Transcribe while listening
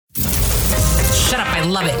Shut up, I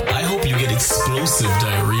love it. I hope you get explosive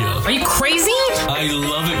diarrhea. Are you crazy? I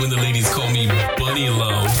love it when the ladies call me Bunny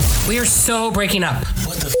Love. We are so breaking up.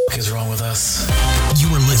 What the is wrong with us? You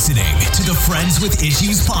are listening to the Friends with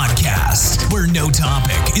Issues podcast, where no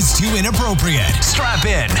topic is too inappropriate. Strap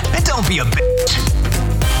in and don't be a bitch.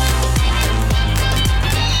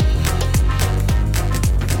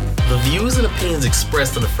 The views and opinions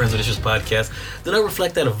expressed on the Friends with Issues podcast do not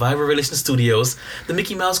reflect that of Viber Relation Studios, the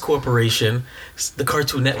Mickey Mouse Corporation, the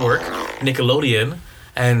Cartoon Network, Nickelodeon,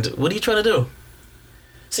 and what are you trying to do?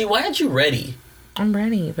 See, why aren't you ready? I'm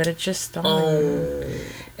ready, but it just...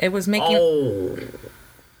 It was making...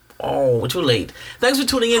 Oh, too late. Thanks for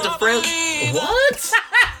tuning in to Friends... What?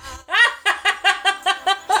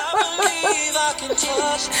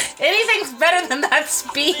 Anything's better than that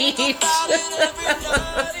speech.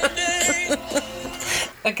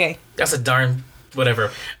 Okay. That's a darn...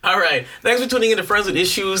 Whatever. All right. Thanks for tuning in to Friends with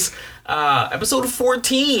Issues, episode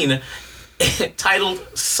 14, titled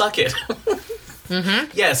Suck It.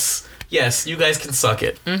 Mm-hmm. Yes, you guys can suck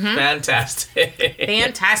it. Mm-hmm. Fantastic.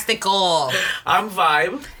 Fantastical. I'm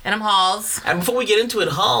Vibe. And I'm Halls. And before we get into it,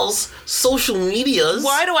 Halls, social medias.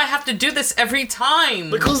 Why do I have to do this every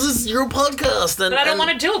time? Because it's your podcast. But I don't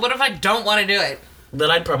want to do it. What if I don't want to do it?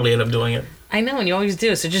 Then I'd probably end up doing it. I know, and you always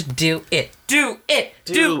do, so just do it. Do it.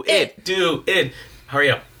 Do it.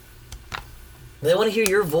 Hurry up. They want to hear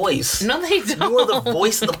your voice. No, they don't. You are the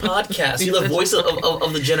voice of the podcast. You're the voice of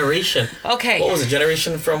the generation. Okay. What was it?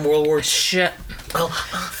 Generation from World War II? Shit. Oh,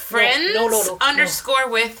 Friends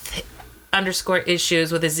underscore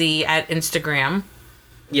issues with a Z at Instagram.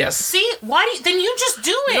 Yes. See? Why do you... Then you just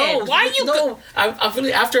do it. No, why you... No, I'm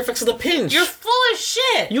feeling After Effects of the pinch. You're full of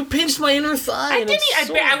shit. You pinched my inner thigh. I didn't.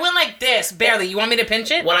 I went like this, barely. You want me to pinch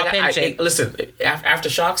it? I'll pinch it. Listen,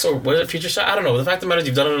 Aftershocks or what is it, Future Shock? I don't know. The fact of the matter is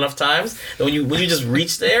you've done it enough times that when you just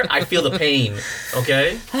reach there, I feel the pain.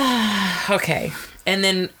 Okay? Okay. And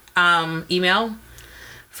then email,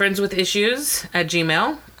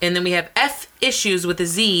 friendswithissues@gmail. And then we have FISSUEz with a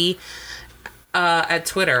Z at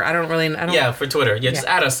Twitter. Yeah, for Twitter. Yeah, just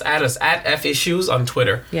add us at FISSUEz on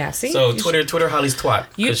Twitter. Yeah, see? So Twitter Holly's twat,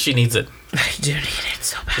 because she needs it. I do need it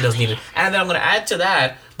so bad. She does need it. And then I'm going to add to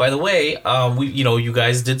that, by the way, you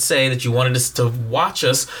guys did say that you wanted us to watch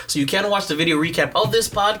us, so you can watch the video recap of this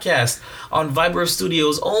podcast on Viberev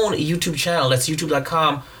Studios' own YouTube channel. That's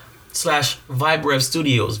youtube.com/Viberev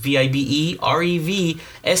Studios,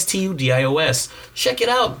 VIBEREVSTUDIOS. Check it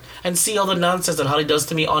out and see all the nonsense that Holly does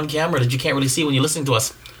to me on camera that you can't really see when you're listening to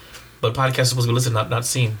us. But podcast is supposed to be listened, not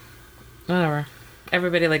seen. Whatever.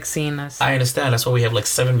 Everybody likes seeing us. I understand. That's why we have like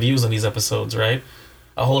 7 views on these episodes, right?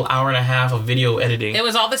 A whole hour and a half of video editing. It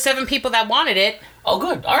was all the 7 people that wanted it. Oh,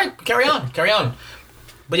 good. All right, carry on.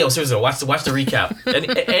 But yo, seriously, watch the recap.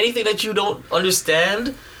 Anything that you don't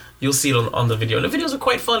understand, you'll see it on the video. The videos are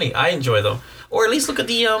quite funny. I enjoy them. Or at least look at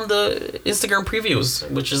the Instagram previews,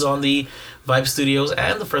 which is on the Vibe Studios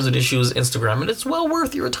and the Friends with Issues Instagram, and it's well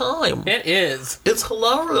worth your time. It is. It's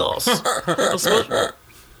hilarious.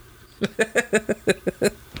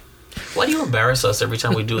 Why do you embarrass us every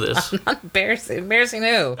time we do this? I'm not embarrassing. Embarrassing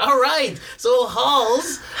who? All right. So,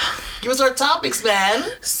 Halls, give us our topics, man.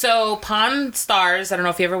 So, Pawn Stars, I don't know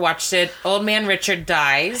if you ever watched it. Old Man Richard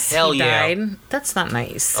dies. Hell he yeah. died. That's not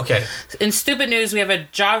nice. Okay. In stupid news, we have a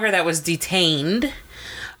jogger that was detained.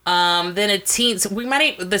 Then a teen... So we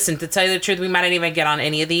might... Listen, to tell you the truth, we might not even get on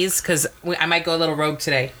any of these because I might go a little rogue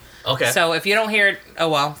today. Okay. So if you don't hear it, oh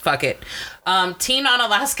well, fuck it. Teen on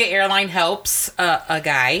Alaska airline helps a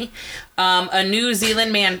guy. A New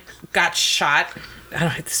Zealand man got shot. I don't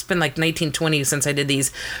know, it's been like 1920 since I did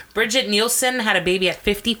these. Bridget Nielsen had a baby at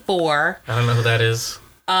 54. I don't know who that is.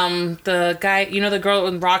 The guy, you know the girl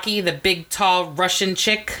in Rocky, the big, tall Russian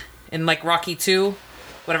chick in like Rocky 2?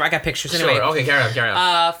 Whatever, I got pictures. Anyway. Sure, okay, carry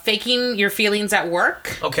on. Faking your feelings at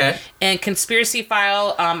work. Okay. And conspiracy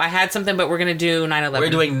file. I had something, but we're going to do 9/11.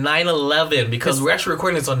 We're doing 9/11 because we're actually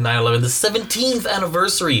recording this on 9/11, the 17th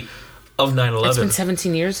anniversary of 9/11. It's been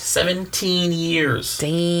 17 years? 17 years.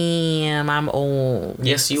 Damn, I'm old.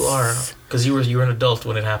 Yes, you are. Because you were an adult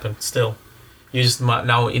when it happened, still. You're just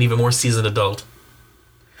now an even more seasoned adult.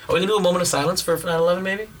 Are we going to do a moment of silence for 9/11,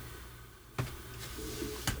 maybe?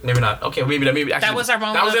 Maybe not. Okay, maybe actually, that was our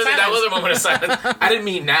moment of silence. That was our moment of silence. I didn't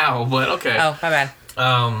mean now, but okay. Oh, my bad.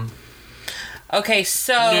 Okay,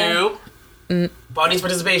 so... Nope. Audience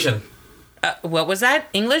participation. What was that?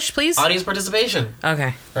 English, please? Audience participation.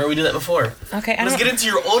 Okay. Or we did that before. Okay, Let's get into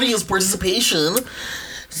your audience participation.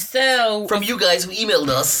 So... From you guys who emailed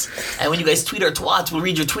us. And when you guys tweet our twats, we'll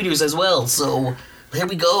read your tweeters as well. So, here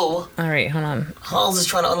we go. All right, hold on. Halls is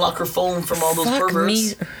trying to unlock her phone from all those perverts.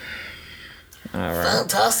 Me. All right.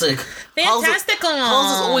 Fantastic. Fantastical.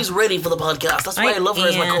 Halls is always ready for the podcast. That's why I love her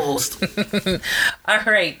as my co-host. All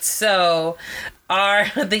right, so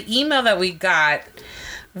the email that we got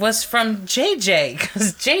was from JJ,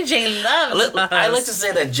 because JJ loves us. I like to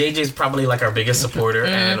say that JJ is probably like our biggest supporter,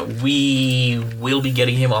 and we will be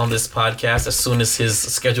getting him on this podcast as soon as his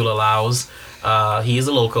schedule allows. He is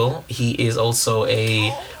a local. He is also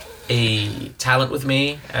a talent with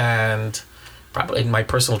me, and probably my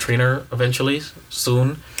personal trainer eventually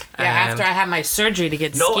soon. Yeah, after I have my surgery to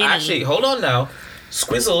get skinny. No, actually, hold on now.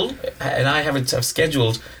 Squizzle and I have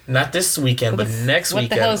scheduled not this weekend, but next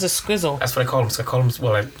weekend. What the hell is a squizzle? That's what I call him.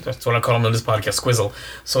 That's what I call him on this podcast, Squizzle.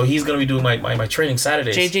 So he's gonna be doing my training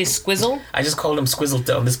Saturdays. JJ Squizzle? I just called him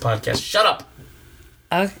Squizzle on this podcast. Shut up.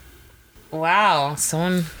 Wow,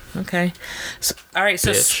 someone. Okay. So, all right.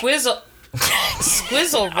 So Squizzle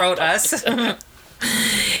wrote us.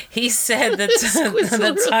 He said that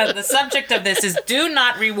the subject of this is "Do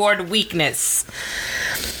not reward weakness."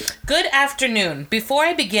 Good afternoon. Before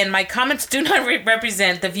I begin, my comments do not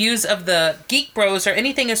represent the views of the Geek Bros or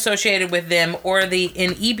anything associated with them or the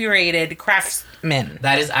inebriated craftsmen.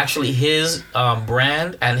 That is actually his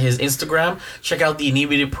brand and his Instagram. Check out the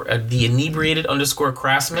inebriated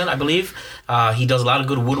 _craftsman, I believe. He does a lot of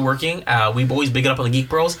good woodworking. We've always big it up on the Geek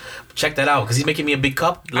Bros. Check that out because he's making me a big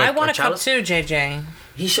cup. I want a cup too, JJ.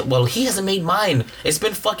 He should. Well, he hasn't made mine. It's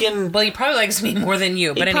been fucking. Well, he probably likes me more than you.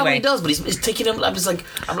 But he anyway, probably does. But he's taking him. I'm just like.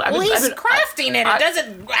 He's crafting it. It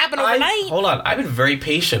doesn't happen overnight. Hold on. I've been very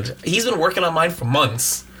patient. He's been working on mine for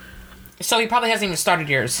months. So he probably hasn't even started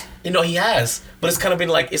yours. You know, he has, but it's kind of been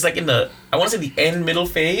like it's like in the I want to say the middle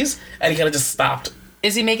phase, and he kind of just stopped.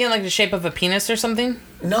 Is he making like the shape of a penis or something?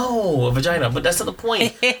 No, a vagina. But that's not the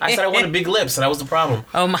point. I said I wanted big lips, and that was the problem.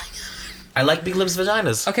 Oh my. I like big lips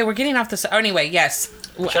vaginas. Okay, we're getting off this. Oh, anyway, yes.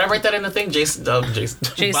 Should I write that in the thing? Jason.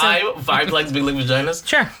 Vibe likes big lip vaginas?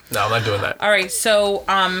 Sure. No, I'm not doing that. All right, so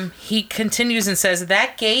he continues and says,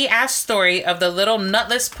 that gay-ass story of the little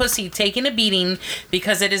nutless pussy taking a beating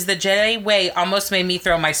because it is the Jedi way almost made me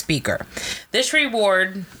throw my speaker. This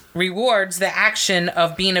rewards the action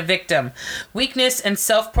of being a victim, weakness, and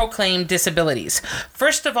self-proclaimed disabilities.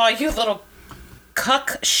 First of all, you little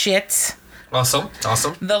cuck shit. Awesome.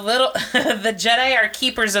 The Jedi are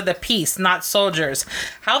keepers of the peace, not soldiers.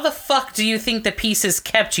 How the fuck do you think the peace is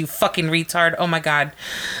kept, you fucking retard? Oh my god.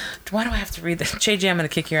 Why do I have to read this? JJ, I'm gonna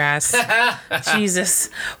kick your ass. Jesus.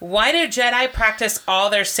 Why do Jedi practice all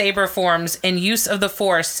their saber forms and use of the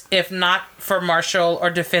Force if not for martial or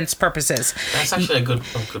defense purposes? That's actually a good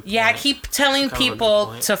point. Yeah, keep telling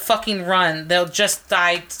people to fucking run. They'll just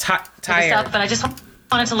die tired. But I just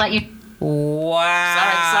wanted to let you...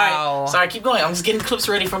 Wow. Sorry. Keep going. I'm just getting clips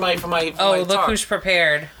ready for my look talk. Who's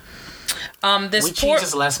prepared. We changed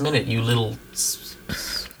this last minute, you little.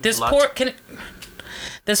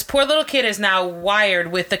 This poor little kid is now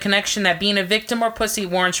wired with the connection that being a victim or pussy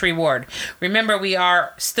warrants reward. Remember, we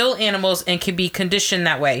are still animals and can be conditioned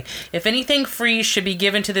that way. If anything free should be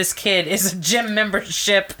given to this kid is a gym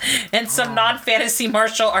membership and some non-fantasy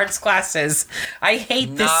martial arts classes. I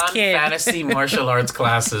hate this kid. Non-fantasy martial arts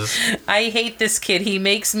classes. I hate this kid. He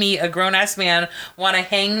makes me, a grown-ass man, want to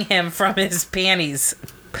hang him from his panties.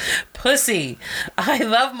 Pussy. I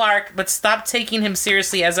love Mark, but stop taking him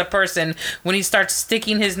seriously as a person when he starts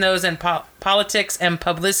sticking his nose in politics and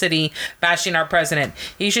publicity bashing our president.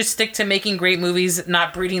 He should stick to making great movies,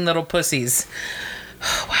 not breeding little pussies.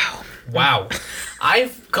 Wow.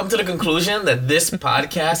 I've come to the conclusion that this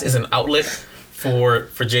podcast is an outlet for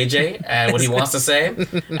JJ and what he wants to say,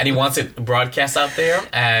 and he wants it broadcast out there,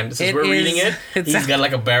 and since we're reading it, he's got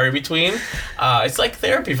like a barrier between. It's like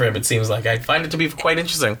therapy for him, it seems like. I find it to be quite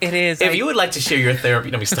interesting. It is. If you would like to share your therapy,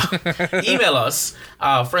 let me stop. Email us,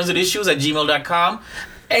 friendswithissues@gmail.com.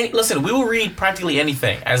 And listen, we will read practically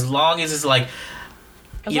anything, as long as it's like...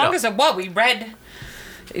 As long as what? We read...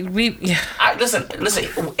 Listen,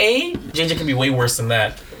 JJ can be way worse than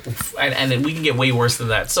that. And then we can get way worse than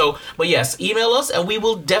that. So, but yes, email us and we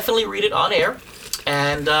will definitely read it on air,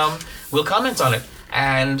 and we'll comment on it.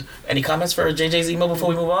 And any comments for JJ's email before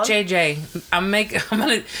we move on? JJ, I'm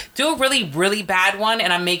gonna do a really, really bad one,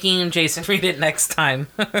 and I'm making Jason read it next time.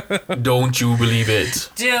 Don't you believe it?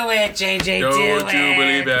 Do it, JJ. Don't you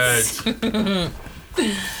believe it?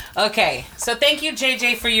 Okay, so thank you,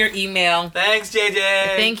 JJ, for your email. Thanks,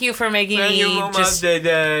 JJ. Thank you for making me just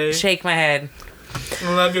JJ. shake my head.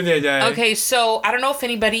 I love you, JJ. Okay, so I don't know if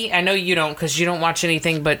anybody, I know you don't because you don't watch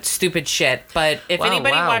anything but stupid shit, but if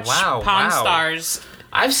anybody watched Pawn Stars...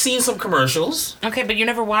 I've seen some commercials. Okay, but you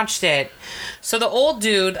never watched it. So the old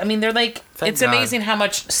dude, I mean, they're like, Thank it's God. amazing how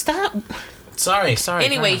much... Stop. Sorry.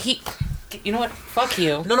 Anyway, you know what? Fuck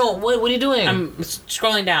you. No, what are you doing? I'm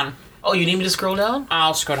scrolling down. Oh, you need me to scroll down?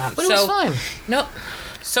 I'll scroll down. But it was fine. Nope.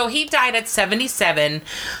 So he died at 77.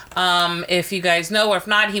 If you guys know, or if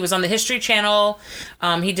not, he was on the History Channel.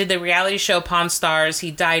 He did the reality show Pawn Stars.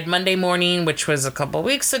 He died Monday morning, which was a couple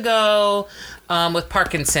weeks ago, with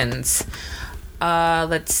Parkinson's.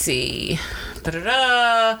 Let's see.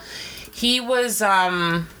 He was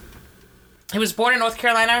born in North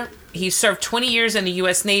Carolina. He served 20 years in the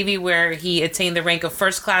U.S. Navy, where he attained the rank of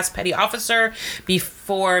first-class petty officer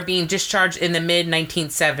before being discharged in the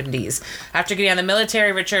mid-1970s. After getting out of the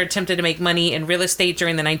military, Richard attempted to make money in real estate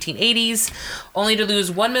during the 1980s, only to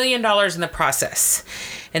lose $1 million in the process.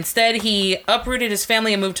 Instead, he uprooted his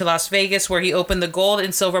family and moved to Las Vegas, where he opened the gold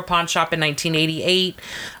and silver pawn shop in 1988.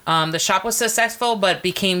 The shop was successful, but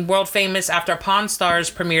became world famous after Pawn Stars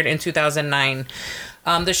premiered in 2009.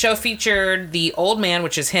 The show featured the old man,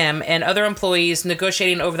 which is him, and other employees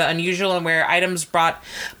negotiating over the unusual and rare items brought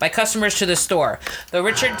by customers to the store. Though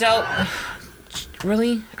Richard dealt...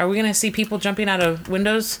 Really? Are we going to see people jumping out of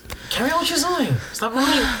windows? Carry on what you're saying. Stop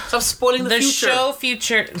running. Stop spoiling the future. The show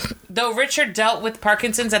featured... Though Richard dealt with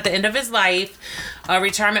Parkinson's at the end of his life,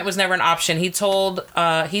 retirement was never an option. He told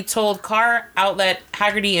Car Outlet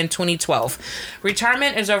Haggerty in 2012.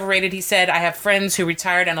 Retirement is overrated, he said. I have friends who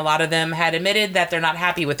retired, and a lot of them had admitted that they're not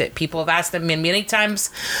happy with it. People have asked them many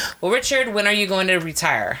times, well, Richard, when are you going to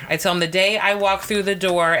retire? I tell them the day I walk through the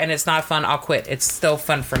door and it's not fun, I'll quit. It's still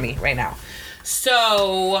fun for me right now.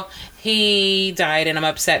 So he died, and I'm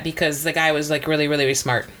upset because the guy was like really, really, really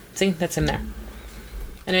smart. See, that's him there.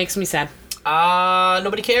 And it makes me sad.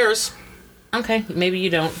 Nobody cares. Okay, maybe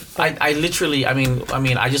you don't. I literally, I mean,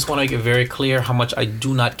 I just want to make it very clear how much I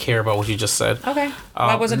do not care about what you just said. Okay. Well,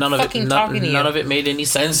 I wasn't talking to you. None of it made any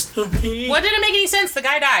sense to me. What didn't make any sense? The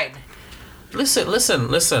guy died.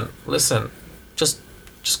 Listen. Just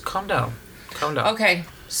calm down. Calm down. Okay.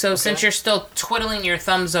 So since you're still twiddling your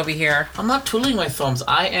thumbs over here. I'm not twiddling my thumbs.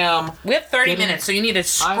 I am... We have 30 minutes, so you need to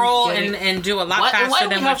scroll and do a lot faster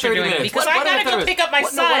than what you're doing. Minutes? Because I gotta go pick up my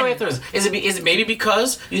son. No, why do we have 30 minutes? Is it maybe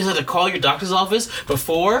because you just have to call your doctor's office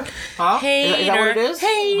before? Huh? Hater. Is that what it is?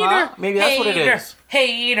 Hater. Huh? Maybe that's what it is.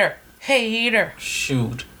 Hater.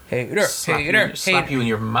 Shoot. Hater. Slap you in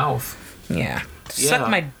your mouth. Yeah. Suck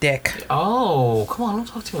my dick. Oh, come on. Don't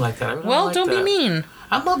talk to me like that. Don't be mean.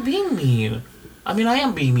 I'm not being mean. I mean, I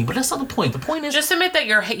am being mean, but that's not the point. The point is... Just admit that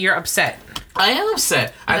you're upset. I am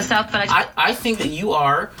upset. I think that you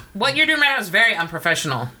are... What you're doing right now is very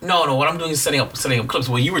unprofessional. No. What I'm doing is setting up clips.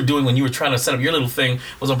 What you were doing when you were trying to set up your little thing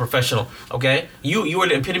was unprofessional, okay? You were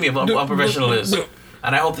the epitome of unprofessionalism.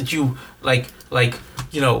 And I hope that you, like,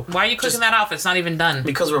 you know... Why are you clicking that off? It's not even done.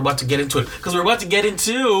 Because we're about to get into it. Because we're about to get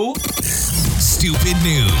into... Stupid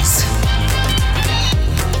news.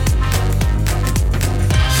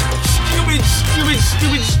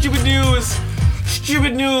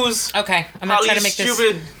 Stupid news. Okay, I'm gonna try to make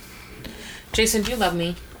stupid. this. Jason, do you love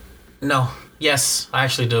me? No. Yes, I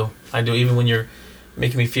actually do. I do, even when you're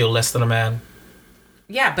making me feel less than a man.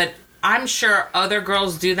 Yeah, but I'm sure other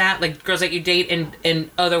girls do that, like girls that you date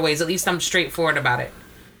in other ways. At least I'm straightforward about it.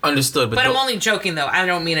 Understood, but I'm only joking though. I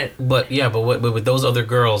don't mean it. But with those other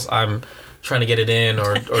girls, I'm trying to get it in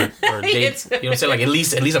or date. You know what I'm saying? Like at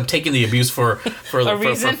least I'm taking the abuse for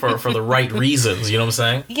the right reasons. You know what I'm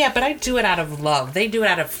saying? Yeah, but I do it out of love. They do it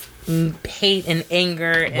out of hate and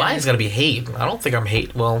anger. Why is it gotta be hate? I don't think I'm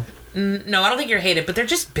hate. Well, no, I don't think you're hated, but they're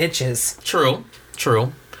just bitches.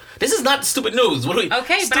 True. This is not stupid news. What are we?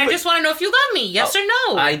 Okay, but I just want to know if you love me. Yes or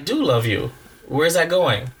no? I do love you. Where's that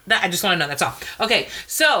going? I just want to know. That's all. Okay,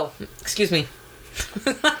 so excuse me.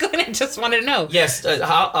 I just wanted to know. Yes,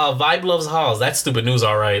 Vibe loves Halls. That's stupid news,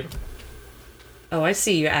 all right. Oh, I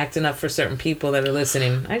see you acting up for certain people that are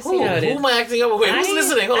listening. I see how it is. Who am I acting up? Wait, who's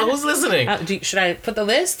listening? Hold on, who's listening? Should I put the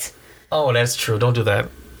list? Oh, that's true. Don't do that.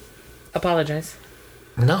 Apologize.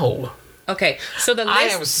 No. Okay, so the list... I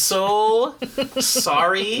am so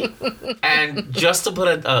sorry. And just to put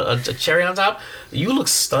a cherry on top, you look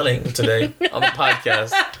stunning today on the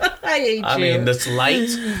podcast. I hate you. I mean, this light,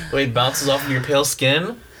 the way it bounces off of your pale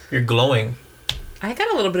skin, you're glowing. I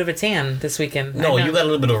got a little bit of a tan this weekend. No, you got a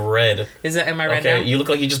little bit of red. Am I red now? Okay, you look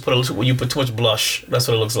like you just put too much blush. That's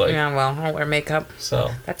what it looks like. Yeah, well, I don't wear makeup.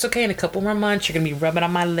 So. That's okay. In a couple more months, you're going to be rubbing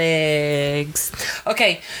on my legs.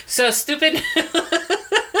 Okay, so stupid...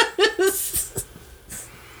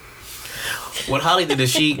 What Holly did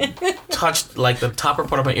is she touched like the top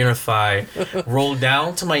part of my inner thigh, rolled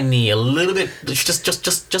down to my knee a little bit, just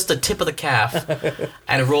the tip of the calf,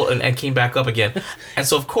 and rolled and came back up again. And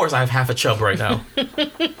so of course I have half a chub right now,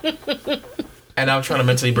 and now I'm trying to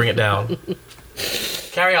mentally bring it down.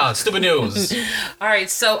 Carry on. Stupid news. All right,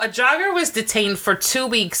 so a jogger was detained for 2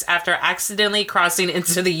 weeks after accidentally crossing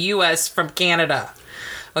into the U.S. from Canada.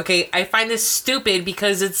 Okay, I find this stupid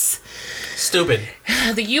because it's... Stupid.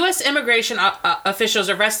 The U.S. immigration officials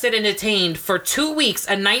arrested and detained for 2 weeks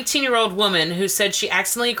a 19-year-old woman who said she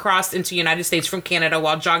accidentally crossed into the United States from Canada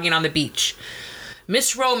while jogging on the beach.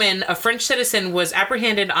 Miss Roman, a French citizen, was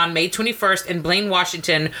apprehended on May 21st in Blaine,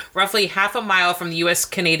 Washington, roughly half a mile from the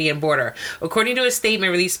U.S.-Canadian border, according to a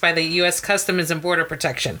statement released by the U.S. Customs and Border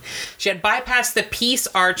Protection. She had bypassed the Peace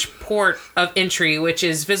Arch port of entry, which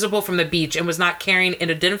is visible from the beach, and was not carrying an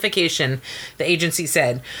identification, the agency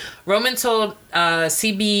said. Roman told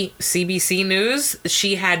CBC News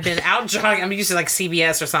she had been out jogging. I'm used to like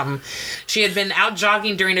CBS or something. She had been out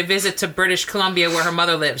jogging during a visit to British Columbia where her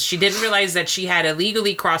mother lives. She didn't realize that she had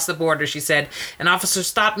illegally crossed the border, she said. An officer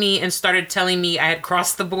stopped me and started telling me I had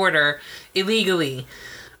crossed the border illegally.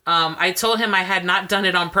 I told him I had not done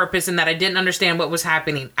it on purpose and that I didn't understand what was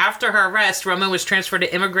happening. After her arrest, Roman was transferred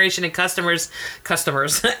to Immigration and Customs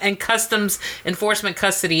Enforcement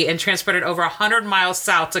custody and transported over 100 miles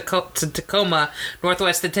south to Tacoma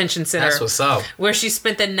Northwest Detention Center. That's what's up. Where she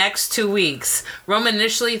spent the next 2 weeks. Roman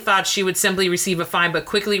initially thought she would simply receive a fine, but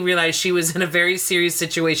quickly realized she was in a very serious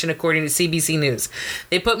situation, according to CBC News.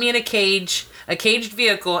 They put me in a caged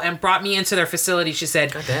vehicle and brought me into their facility, she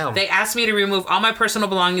said. Goddamn. They asked me to remove all my personal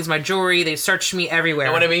belongings, my jewelry. They searched me everywhere.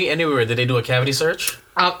 And what I mean, anywhere. Did they do a cavity search?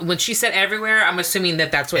 When she said everywhere, I'm assuming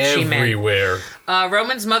that that's what she meant. Everywhere.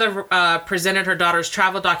 Roman's mother presented her daughter's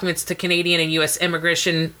travel documents to Canadian and U.S.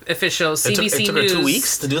 immigration officials. It CBC took News. her 2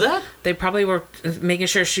 weeks to do that? They probably were making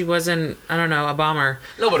sure she wasn't, I don't know, a bomber.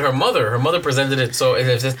 No, but her mother presented it, so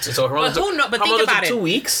her mother took 2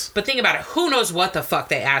 weeks? But think about it. Who knows what the fuck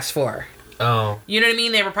they asked for? Oh. You know what I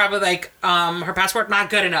mean? They were probably like, her passport not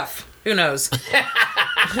good enough. Who knows?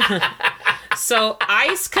 So,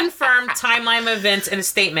 ICE confirmed timeline of events in a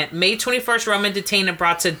statement. May 21st, Roman detained and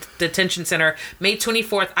brought to detention center. May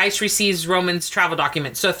 24th, ICE receives Roman's travel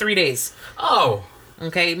documents. So, 3 days. Oh.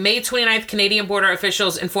 Okay. May 29th, Canadian border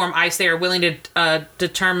officials inform ICE they are willing to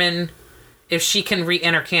determine if she can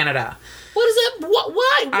re-enter Canada. What is that?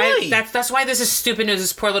 Why? That's why this is stupid news,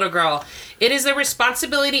 this poor little girl. It is the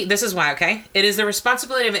responsibility, this is why, okay? It is the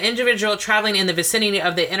responsibility of an individual traveling in the vicinity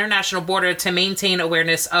of the international border to maintain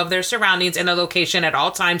awareness of their surroundings and their location at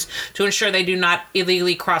all times to ensure they do not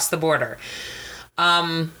illegally cross the border.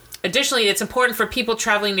 Additionally, it's important for people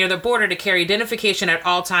traveling near the border to carry identification at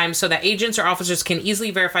all times so that agents or officers can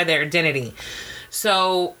easily verify their identity.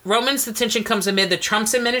 So, Roman's detention comes amid the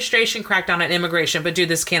Trump's administration crackdown on immigration, but dude,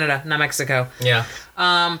 this is Canada, not Mexico. Yeah.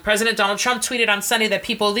 President Donald Trump tweeted on Sunday that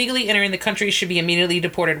people illegally entering the country should be immediately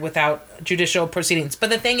deported without judicial proceedings. But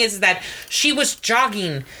the thing is that she was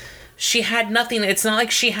jogging. She had nothing. It's not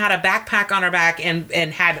like she had a backpack on her back and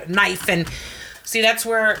had a knife and... See, that's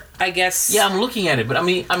where I guess. Yeah, I'm looking at it, but I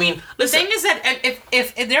mean, listen. The thing is that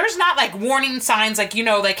if there's not like warning signs, like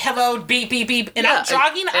like hello, beep beep beep, and I'm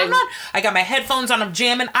jogging, I got my headphones on, I'm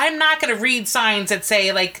jamming. I'm not gonna read signs that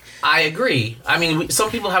say like. I agree. I mean, some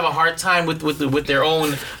people have a hard time with their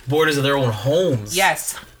own borders of their own homes.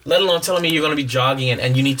 Yes. Let alone telling me you're going to be jogging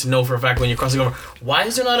and you need to know for a fact when you're crossing over. Why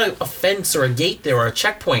is there not a fence or a gate there or a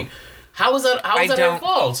checkpoint? How is that? How is that her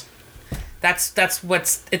fault? That's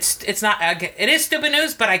what's it's not it is stupid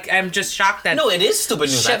news, but I'm just shocked that no, it is stupid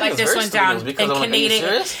news. Shit like this went down and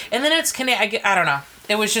Canadian, and then it's Canadian. I don't know.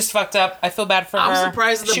 It was just fucked up. I feel bad for her. I'm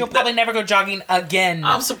surprised she'll probably never go jogging again.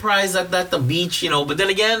 I'm surprised that the beach, but then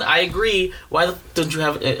again, I agree. Why don't you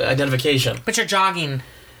have identification? But you're jogging.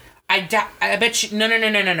 I bet you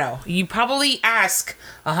no. You probably ask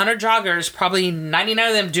 100 joggers. Probably 99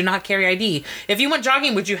 of them do not carry ID. If you went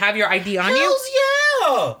jogging, would you have your ID on you? Hells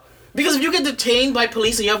yeah. Because if you get detained by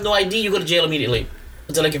police and you have no ID, you go to jail immediately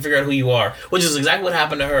until they can figure out who you are, which is exactly what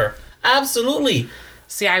happened to her. Absolutely.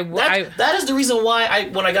 See, that is the reason why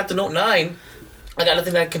when I got the Note 9, I got a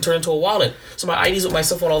thing that can turn into a wallet. So my ID's with my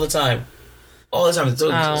cell phone all the time. So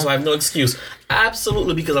I have no excuse.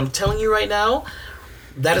 Absolutely, because I'm telling you right now,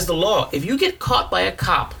 that is the law. If you get caught by a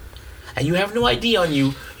cop and you have no ID on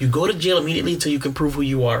you, you go to jail immediately until you can prove who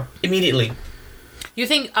you are. Immediately. You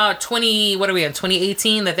think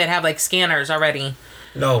 2018 that they'd have like scanners already?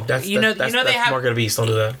 No, that's they have Mark of the Beast. Don't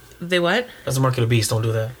do that. They what? That's the Mark of the Beast. Don't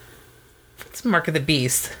do that. It's Mark of the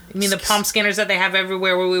Beast. You mean the palm scanners that they have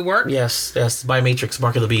everywhere where we work? Yes. Biometrics,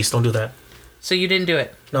 Mark of the Beast. Don't do that. So you didn't do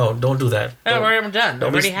it? No, don't do that. Oh, we're done.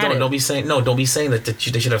 Don't be saying that they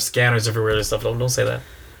should have scanners everywhere and stuff. Don't say that.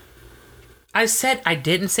 I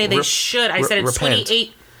didn't say they should. I said it's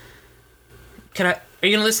 28. Are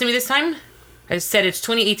you gonna listen to me this time? I said it's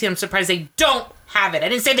 2018. I'm surprised they don't have it. I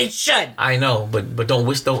didn't say they should. I know, but don't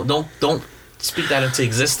speak that into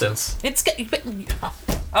existence.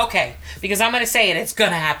 Okay, because I'm gonna say it. It's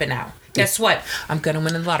gonna happen now. Guess what? I'm gonna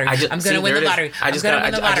win the lottery. I'm gonna win the lottery. I just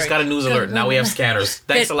got a news alert. Now we have scanners.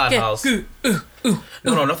 Thanks a lot, House.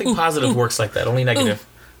 No, nothing positive works like that. Only negative.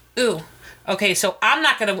 Ooh. Okay, so I'm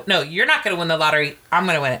not gonna. No, you're not gonna win the lottery. I'm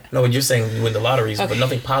gonna win it. No, you're saying you win the lotteries, but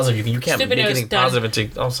nothing positive. You can't Stupid make anything positive into.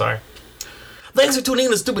 I'm sorry. Thanks for tuning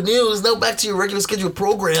in to Stupid News. Now back to your regular scheduled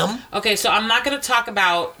program. Okay, so I'm not gonna talk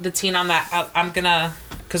about the teen on that. I'm gonna,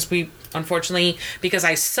 because unfortunately, because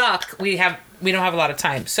I suck. We don't have a lot of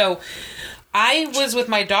time. So I was with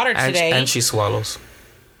my daughter today. And she swallows.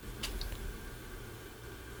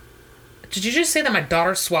 Did you just say that my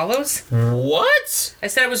daughter swallows? What? I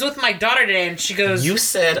said I was with my daughter today, and she goes... You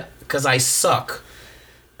said, because I suck.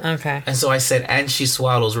 Okay. And so I said, and she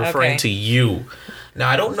swallows, referring to you. Now,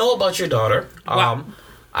 I don't know about your daughter.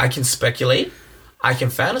 I can speculate. I can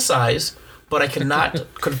fantasize. But I cannot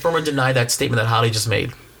confirm or deny that statement that Holly just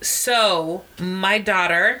made. So, my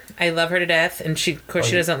daughter, I love her to death, and she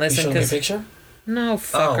doesn't listen. You showing me a picture? No,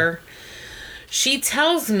 fucker. Oh. She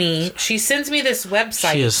tells me, she sends me this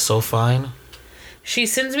website. She is so fine. She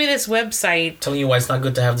sends me this website. Telling you why it's not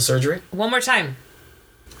good to have the surgery? One more time.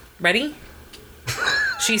 Ready?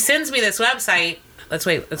 She sends me this website. Let's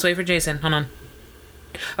wait for Jason. Hold on.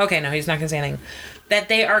 Okay, no, he's not going to say anything. That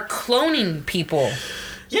they are cloning people.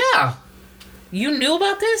 Yeah. You knew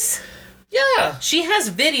about this? Yeah. She has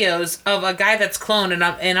videos of a guy that's cloned,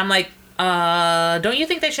 and I'm like, don't you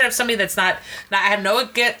think they should have somebody that's not I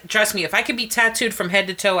have trust me, if I could be tattooed from head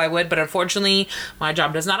to toe, I would, but unfortunately, my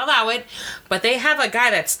job does not allow it. But they have a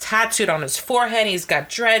guy that's tattooed on his forehead, he's got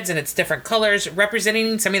dreads, and it's different colors,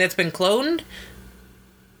 representing somebody that's been cloned.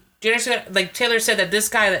 Do you understand? Like, Taylor said that this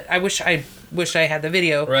guy, that I wish I had the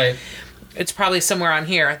video. Right. It's probably somewhere on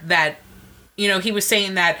here, that, he was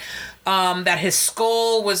saying that, that his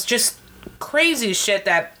skull was just crazy shit,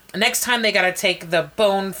 that next time they gotta take the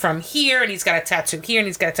bone from here, and he's got a tattoo here, and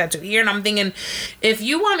he's got a tattoo here, and I'm thinking, if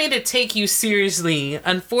you want me to take you seriously,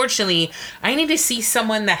 unfortunately, I need to see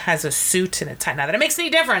someone that has a suit and a tie. Not that it makes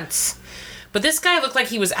any difference, but this guy looked like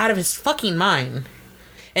he was out of his fucking mind,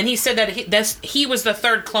 and he said that he was the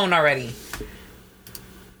third clone already.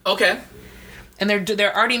 Okay. And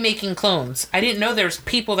they're already making clones. I didn't know there's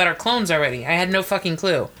people that are clones already. I had no fucking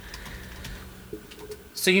clue.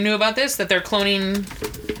 So you knew about this? That they're cloning...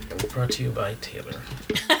 Brought to you by Taylor.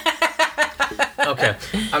 Okay.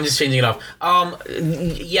 I'm just changing it off.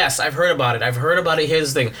 Yes, I've heard about it.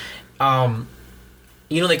 Here's the thing.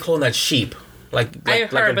 They clone that sheep. Like I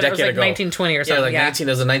heard, like a but decade it was like ago. 1920 or something. Yeah, it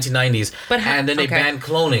was the 1990s. And then they banned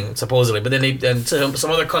cloning, supposedly. But then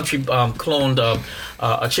some other country cloned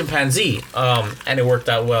a chimpanzee, and it worked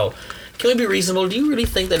out well. Can we be reasonable? Do you really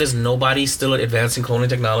think that there's nobody still advancing cloning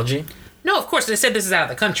technology? No, of course. They said this is out of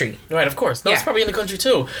the country. Right, of course. No, it's probably in the country,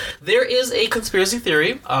 too. There is a conspiracy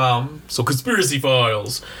theory, so conspiracy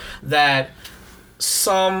files, that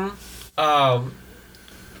some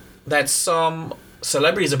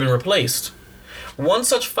celebrities have been replaced. One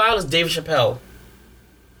such file is Dave Chappelle.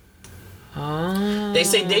 Oh. They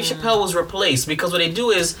say Dave Chappelle was replaced because what they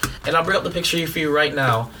do is, and I'll bring up the picture for you right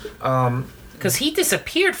now. Because he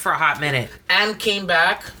disappeared for a hot minute. And came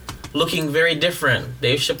back looking very different.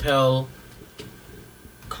 Dave Chappelle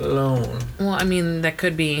clone. Well, I mean, that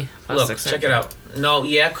could be... Look, check it out. No,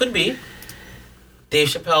 yeah, it could be. Dave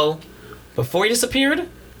Chappelle before he disappeared,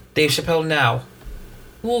 Dave Chappelle now.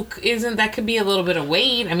 Well, that could be a little bit of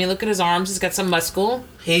weight? I mean, look at his arms. He's got some muscle.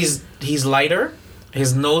 He's lighter.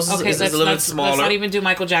 His nose is a little bit smaller. Let's not even do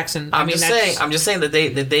Michael Jackson. I'm just saying that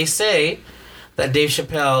they say that Dave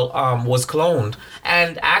Chappelle was cloned.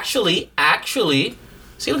 And actually,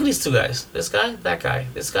 see, look at these two guys. This guy, that guy.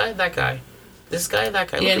 This guy, that guy. This guy,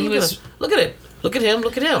 that guy. Yeah, look at it. Look at him.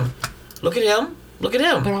 Look at him. Look at him. Look at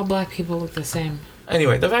him. But all black people look the same.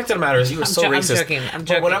 Anyway, the fact of the matter is you are so racist. I'm joking.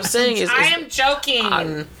 But what I'm saying is I am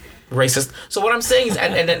joking. Racist. So what I'm saying is,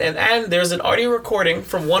 and there's an audio recording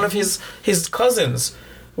from one of his cousins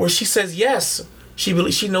where she says yes, she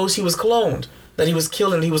knows he was cloned, that he was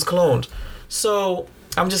killed and he was cloned. So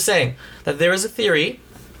I'm just saying that there is a theory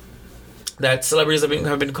that celebrities have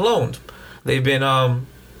been cloned. They've been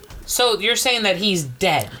So you're saying that he's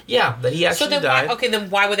dead? Yeah, that he actually died. Then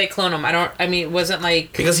why would they clone him? It wasn't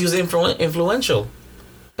like... Because he was influential.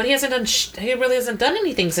 But he really hasn't done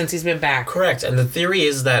anything since he's been back. Correct. And the theory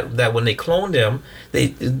is that when they cloned him,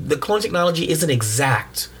 the clone technology isn't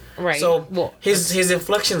exact. Right. So his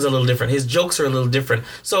inflection's a little different. His jokes are a little different.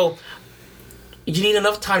 So you need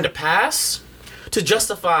enough time to pass to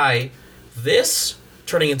justify this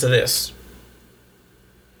turning into this.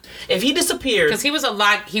 If he disappeared, because he was a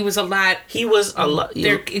lot. He was a lot.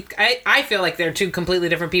 I feel like they're two completely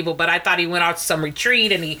different people. But I thought he went out to some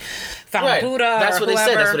retreat and he found Buddha. That's what whoever.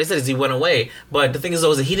 they said. That's what they said. Is he went away. But the thing is,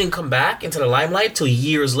 though, is that he didn't come back into the limelight till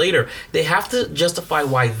years later. They have to justify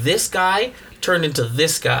why this guy turned into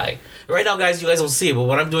this guy. Right now, guys, you guys don't see it, but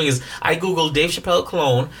what I'm doing is I Googled Dave Chappelle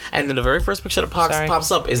clone, and then the very first picture that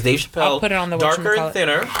pops up is Dave Chappelle, I'll put it on the darker and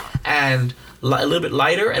thinner, and a little bit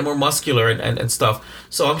lighter and more muscular and stuff.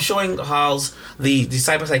 So I'm showing Hal's the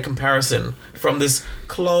side-by-side comparison from this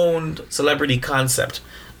cloned celebrity concept,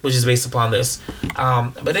 which is based upon this.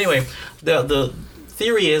 But anyway, the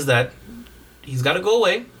theory is that he's got to go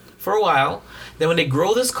away for a while. Then when they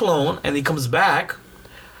grow this clone and he comes back,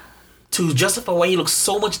 to justify why he looks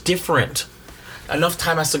so much different, enough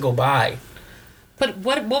time has to go by. But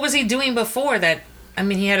what was he doing before that? I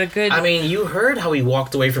mean, he had a good... I mean, you heard how he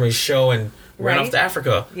walked away from his show and ran Right. off to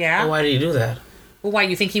Africa. Yeah. Well, why did he do that? Well, why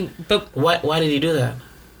you think he... But Why did he do that?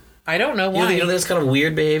 I don't know why. You know that's kind of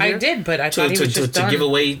weird behavior? I did, but I thought he was just to give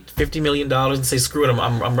away $50 million and say, screw it,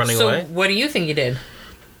 I'm running away? So what do you think he did?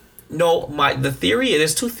 No, the theory,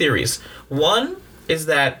 there's two theories. One is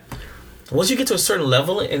that once you get to a certain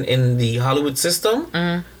level in the Hollywood system,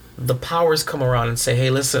 the powers come around and say, hey,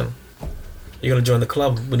 listen, you're gonna join the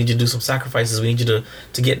club. We need you to do some sacrifices. We need you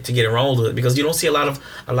to get enrolled with it, because you don't see a lot of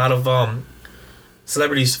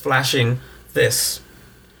celebrities flashing this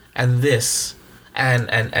and this and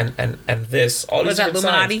this. All Was these that different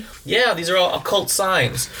Illuminati? signs. Yeah, these are all occult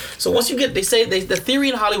signs. So once you get, the theory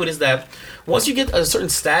in Hollywood is that once you get a certain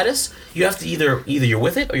status, you have to either you're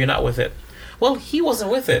with it or you're not with it. Well, he wasn't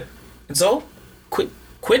with it. And so, quit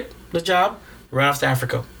the job, ran off to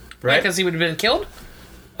Africa, right? Because he would have been killed?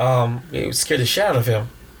 It scared the shit out of him.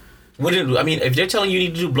 I mean, if they're telling you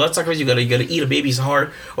need to do blood sacrifice, you gotta eat a baby's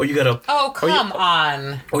heart, or you gotta... Oh, come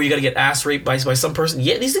on. Or you gotta get ass raped by some person.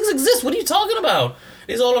 Yeah, these things exist. What are you talking about?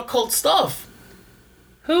 These are all occult stuff.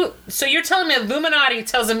 So you're telling me Illuminati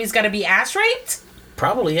tells him he's gotta be ass raped?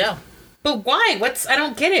 Probably, yeah. But why? I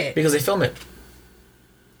don't get it. Because they film it.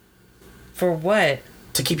 For what?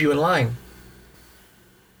 To keep you in line.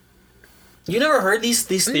 You never heard these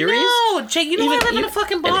theories? No, Jake, you know I live in a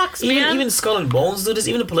fucking box, man. Even Skull and Bones do this.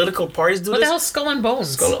 Even the political parties do this. What the hell's Skull and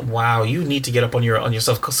Bones? Wow, you need to get up on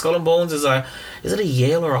yourself. Skull and Bones is it a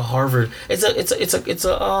Yale or a Harvard? It's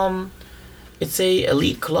a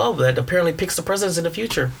elite club that apparently picks the presidents in the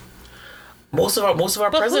future. Most of our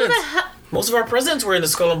presidents were in the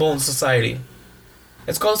Skull and Bones Society.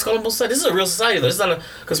 It's called Skull and Bones Society. This is a real society, though. This is not a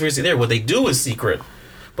conspiracy there. What they do is secret.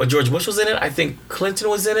 But George Bush was in it. I think Clinton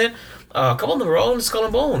was in it. A couple of them were all in the Skull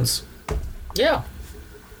and Bones. Yeah.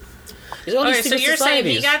 Okay, so you're saying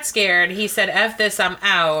he got scared. He said, F this, I'm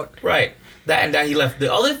out. Right. That he left.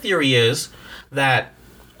 The other theory is that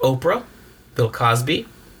Oprah, Bill Cosby,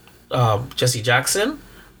 Jesse Jackson,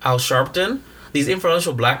 Al Sharpton, these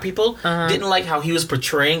influential black people didn't like how he was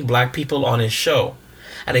portraying black people on his show.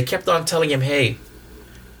 And they kept on telling him, hey,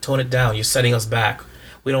 tone it down. You're setting us back.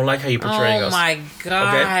 We don't like how you're portraying us. Oh my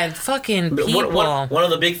God. Okay? Fucking people. One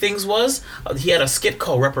of the big things was he had a skit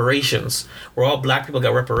called Reparations, where all black people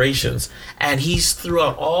got reparations. And he threw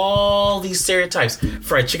out all these stereotypes.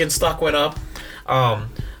 Fried chicken stock went up.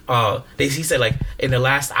 He said, like, in the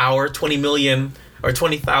last hour, 20 million or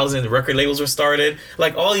 20,000 record labels were started.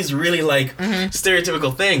 Like, all these really, like,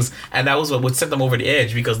 stereotypical things. And that was what would set them over the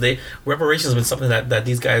edge, because reparations have been something that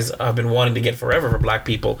these guys have been wanting to get forever for black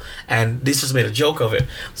people. And this just made a joke of it.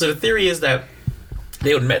 So the theory is that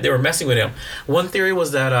they were messing with him. One theory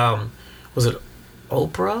was that, was it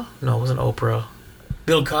Oprah? No, it wasn't Oprah.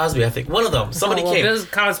 Bill Cosby, I think. One of them. Somebody came. Bill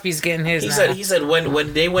Cosby's getting his He said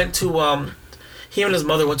when they went to, him and his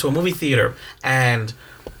mother went to a movie theater, and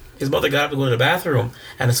his mother got up to go to the bathroom,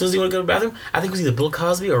 and as soon as he went to go to the bathroom, I think it was either Bill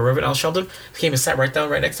Cosby or Reverend Al Sharpton, came and sat right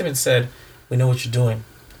next to him and said, we know what you're doing.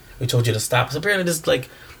 We told you to stop. So apparently just like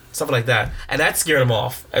stuff like that. And that scared him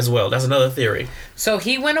off as well. That's another theory. So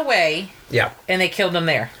he went away. Yeah. And they killed him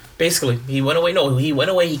there. Basically, he went away. No, he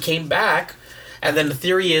went away. He came back. And then the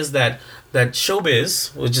theory is that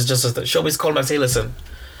Showbiz, which is just Showbiz called him and said, hey, listen,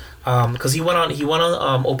 because he went on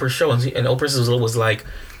Oprah's show, and Oprah was like,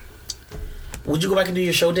 would you go back and do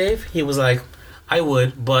your show, Dave? He was like, I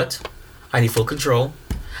would, but I need full control,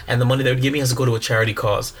 and the money they would give me has to go to a charity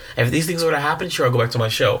cause. And if these things were to happen, sure, I'll go back to my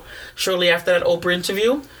show. Shortly after that Oprah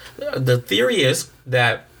interview, the theory is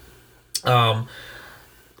that Showbiz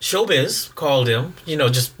called him,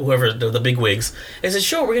 just whoever, the big wigs, and said,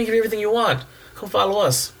 sure, we're going to give you everything you want. Come follow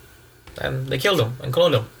us. And they killed him and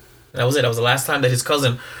cloned him. That was it. That was the last time that his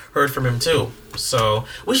cousin heard from him too. So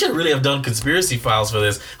we should really have done conspiracy files for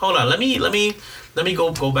this. Hold on, let me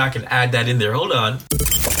go back and add that in there. Hold on.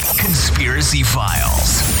 Conspiracy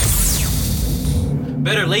files.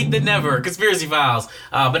 Better late than never. Conspiracy files.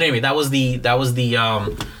 But anyway, that's the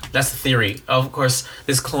theory. Of course,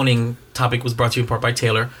 this cloning topic was brought to you in part by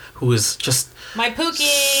Taylor, who is just my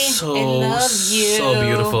Pookie. So I love you. So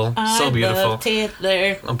beautiful. So beautiful. Love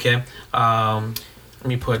Taylor. Okay. Let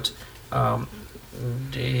me put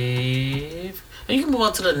Dave. And you can move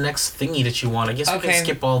on to the next thingy that you want. I guess we can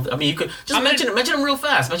skip all. I mean, you could just mention them real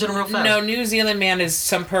fast. No, New Zealand man is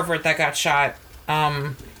some pervert that got shot.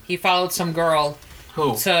 He followed some girl.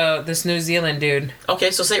 Who? To this New Zealand dude.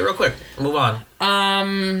 Okay, so say it real quick. Move on.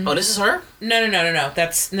 Oh, this is her? No.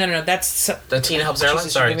 That's the Tina Helps Airline.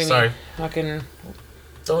 Sorry. Fucking.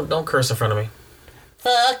 Don't curse in front of me.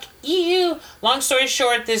 Fuck you. Long story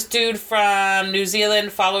short, this dude from New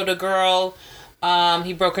Zealand followed a girl.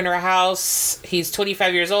 He broke into her house. He's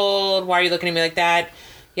 25 years old. Why are you looking at me like that?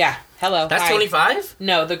 Yeah. Hello. That's 25?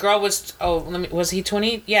 No, the girl was. Was he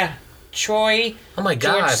 20? Yeah. Troy. Oh my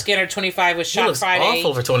God. George Skinner, 25, was shot he looks Friday.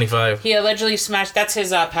 Awful for 25. He allegedly smashed. That's his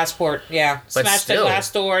passport. Yeah, But smashed still. the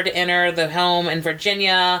glass door to enter the home in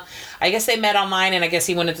Virginia. I guess they met online, and I guess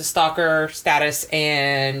he went into stalker status.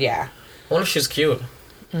 And yeah. I wonder if she's cute.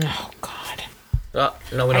 Oh God. No,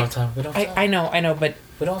 we don't have time. I know, but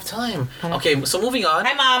we don't have time. Okay, so moving on.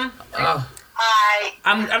 Hi, Mom. Hi.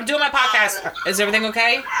 I'm doing my podcast. Is everything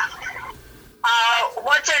okay?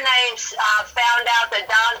 What's her name? Found out that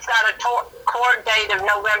Don's got a court date of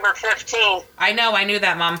November 15th. I knew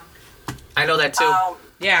that, Mom. I know that too.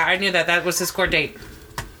 Yeah, I knew that. That was his court date.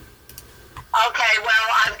 Okay, well,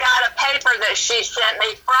 I've got a paper that she sent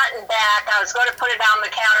me front and back. I was going to put it on the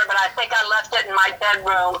counter, but I think I left it in my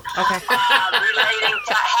bedroom. Okay. Relating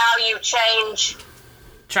to how you change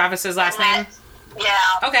Travis's last name?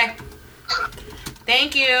 Yeah. Okay.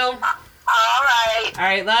 Thank you. All right. All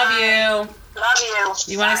right, love you. Love you.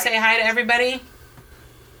 You want to say hi to everybody?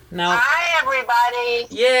 No. Hi,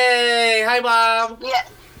 everybody. Yay! Hi, Mom. Yeah.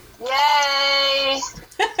 Yay.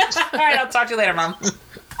 All right, I'll talk to you later, Mom. All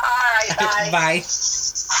right, bye. Bye.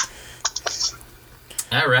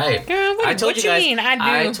 All right. Girl, I told you guys. mean?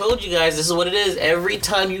 I told you guys this is what it is. Every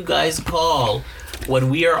time you guys call, when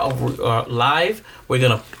we are live, we're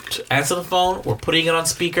gonna answer the phone. We're putting it on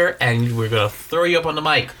speaker, and we're gonna throw you up on the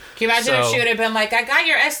mic. Can you imagine if she would have been like, "I got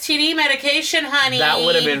your STD medication, honey"? That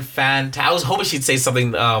would have been fantastic. I was hoping she'd say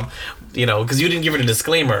something, because you didn't give her the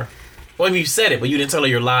disclaimer. Well, you said it, but you didn't tell her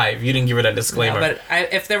you're live. You didn't give her that disclaimer. No,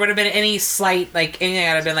 but if there would have been any slight, anything,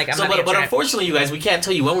 I'd have been like, I'm not But answering unfortunately, you guys, we can't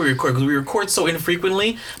tell you when we record because we record so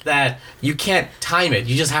infrequently that you can't time it.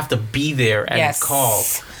 You just have to be there and call.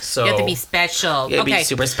 So you have to be special. You have to be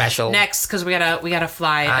super special. Next, because we gotta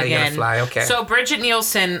fly again. You gotta fly. Okay. So Bridget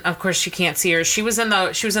Nielsen, of course, you can't see her. She was in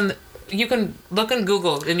the. You can look in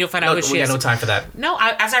Google and you'll find out who she is. We got no time for that. No,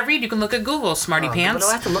 as I read, you can look at Google, smarty pants. But do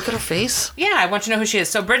I have to look at her face? Yeah, I want you to know who she is.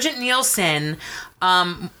 So Bridget Nielsen,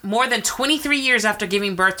 more than 23 years after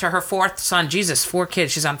giving birth to her fourth son, 4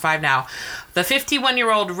 kids, she's on 5 now. The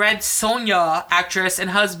 51-year-old Red Sonja actress and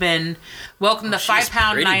husband welcomed the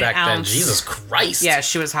 5-pound 9-ounce. Jesus Christ. Yeah,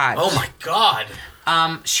 she was hot. Oh my God.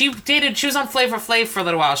 She was on Flavor Flav for a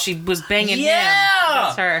little while. She was banging him.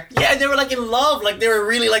 That's her. Yeah, they were in love. They were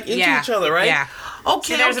really into each other, right? Yeah.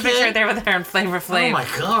 Okay. See, there's a picture right there with her in Flavor Flav. Oh my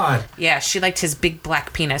God. Yeah, she liked his big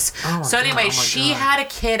black penis. So anyway, she had a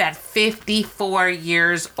kid at 54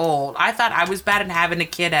 years old. I thought I was bad at having a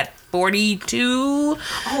kid at 42. Oh,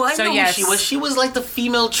 I know who she was. She was the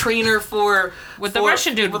female trainer the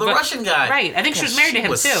Russian dude. With the Russian guy. Right. I think she was married to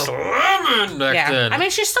him too. Slamming back then. I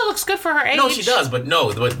mean, she still looks good for her age. No, she does, but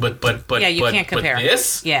yeah, you can't compare. But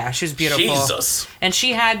this? Yeah, she was beautiful. Jesus. And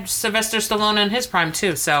she had Sylvester Stallone in his prime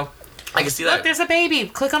too, so. I can see that. Look, there's a baby.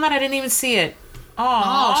 Click on that. I didn't even see it.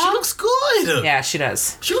 Oh, she looks good. Yeah, she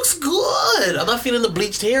does. She looks good. I'm not feeling the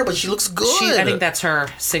bleached hair, but she looks good. I think that's her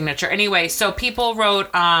signature. Anyway, so people wrote...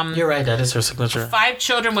 You're right, that is her signature. 5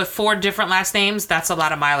 children with 4 different last names. That's a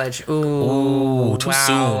lot of mileage. Ooh, too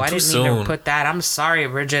soon. I didn't mean to put that. I'm sorry,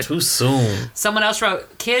 Bridget. Too soon. Someone else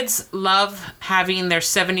wrote, kids love having their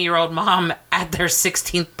 70-year-old mom at their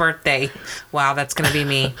 16th birthday. Wow, that's going to be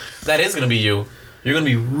me. That is going to be you. You're going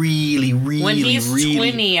to be really, really, when he's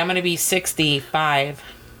 20, I'm going to be 65.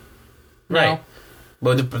 Right. No.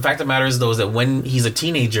 But the fact of the matter is, though, is that when he's a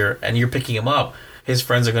teenager and you're picking him up, his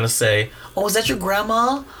friends are going to say, oh, is that your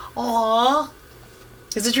grandma? Aw.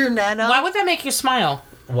 Is it your nana? Why would that make you smile?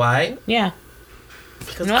 Why? Yeah.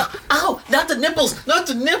 Because, ow! Not the nipples! Not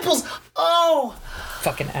the nipples! Oh!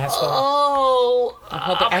 Fucking asshole. Oh!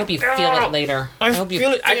 I hope you feel it later. I hope you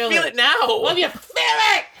feel it. I feel it now. I hope you feel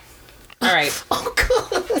it! Alright. Oh,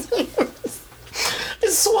 God.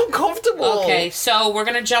 It's so uncomfortable. Okay, so we're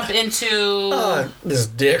gonna jump into... this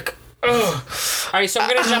dick. Alright, so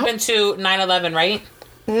we're gonna jump into 9/11, right?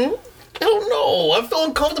 I don't know. I feel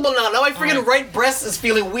uncomfortable now. Now my freaking right breast is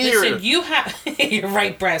feeling weird. Listen, you have your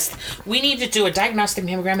right breast. We need to do a diagnostic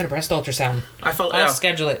mammogram and a breast ultrasound. I'll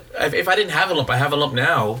schedule it. If I didn't have a lump, I have a lump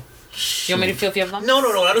now. You want me to feel if you have a lump? No. I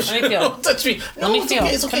don't. Let me feel. Don't touch me. No, Let me feel.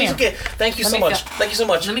 It's okay. It's okay. Thank you so much. Thank you so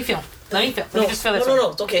much. Let me feel. Let me just feel this.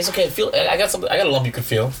 No. It's okay. It's okay. Feel. I got something. I got a lump you could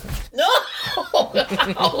feel. No.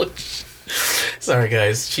 Ouch. Sorry,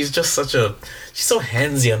 guys. She's just she's so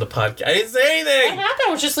handsy on the podcast. I didn't say anything. What happened?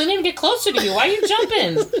 I was just leaning to get closer to you. Why are you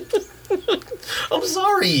jumping? I'm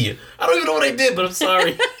sorry. I don't even know what I did, but I'm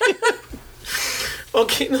sorry.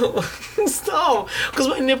 Okay, no. Stop. Because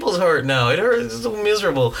my nipples hurt now. It hurts. It's so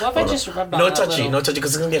miserable. What if I just rubbed on No that touchy,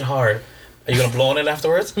 because it's going to get hard. Are you going to blow on it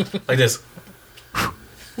afterwards? Like this.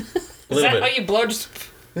 Is that how you blow? Just...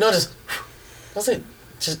 No, just... That's it.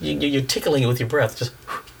 Just, you're tickling it with your breath. Just...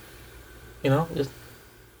 Are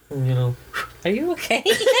you okay?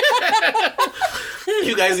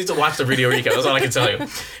 You guys need to watch the video recap. That's all I can tell you.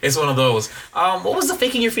 It's one of those. What was the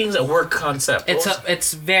faking your feelings at work concept?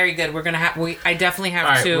 It's very good. We're gonna have. I definitely have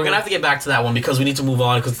all right, to. We're gonna have to get back to that one because we need to move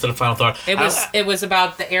on because it's the final thought. It was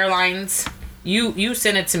about the airlines. You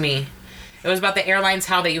sent it to me. It was about the airlines,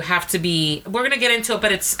 how that you have to be. We're gonna get into it,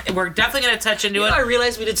 but we're definitely gonna touch into it. I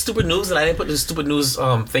realized we did stupid news and I didn't put the stupid news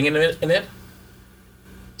thing in it.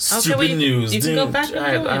 Stupid news. You can go back and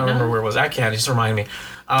I don't remember where it was. I can't. Just remind me.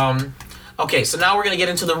 Okay, so now we're gonna get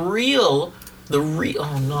into the real.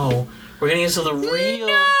 Oh no, we're getting into the real.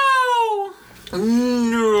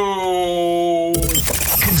 No.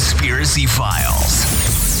 Conspiracy Files.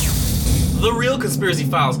 The real Conspiracy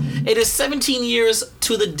Files. It is 17 years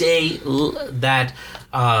to the day that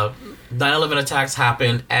 9/11 attacks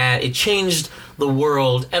happened, and it changed the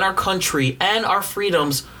world and our country and our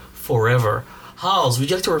freedoms forever. Hals, would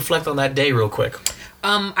you like to reflect on that day real quick?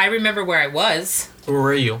 I remember where I was. Where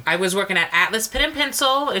were you? I was working at Atlas Pen and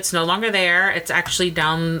Pencil. It's no longer there. It's actually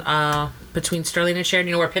down between Sterling and Sheridan.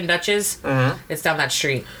 You know where Penn Dutch is? Mm-hmm. It's down that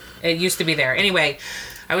street. It used to be there. Anyway,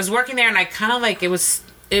 I was working there, and I kind of like it was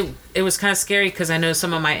kind of scary because I know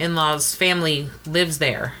some of my in-laws' family lives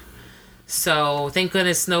there. So thank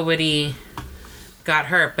goodness nobody got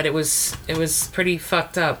hurt, but it was pretty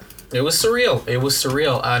fucked up. It was surreal.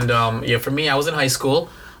 And for me, I was in high school.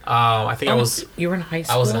 I think I was. You were in high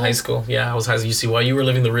school? I was in high school. Yeah, I was high school. You see, while you were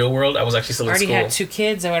living the real world, I was actually still in school. I already had 2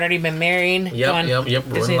 kids. I had already been married. Yep.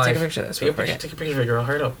 Just need to take a picture of this. Take a picture, girl.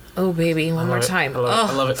 Hurry up. Oh, baby. One more time. I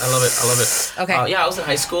love it. Okay. Yeah, I was in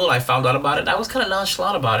high school. I found out about it. I was kind of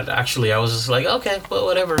nonchalant about it, actually. I was just like, okay, well,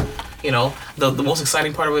 whatever. You know, the most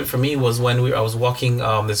exciting part of it for me was when I was walking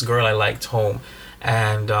this girl I liked home.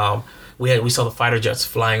 And we saw the fighter jets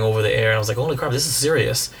flying over the air. And I was like, holy crap, this is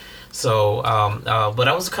serious. So, but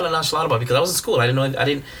I was kind of nonchalant about it because I was in school. I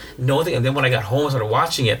didn't know anything. And then when I got home and started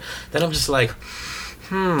watching it, then I'm just like,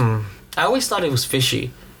 I always thought it was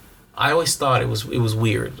fishy. I always thought it was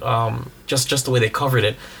weird. Just the way they covered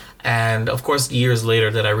it. And of course, years later,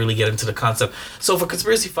 that I really get into the concept. So for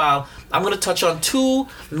Conspiracy File, I'm going to touch on 2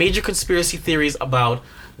 major conspiracy theories about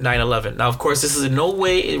 9/11. Now, of course, this is in no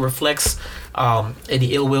way it reflects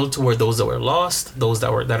any ill will toward those that were lost, those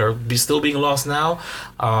that are still being lost now,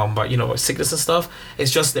 but sickness and stuff.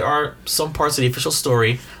 It's just there are some parts of the official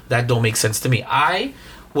story that don't make sense to me. I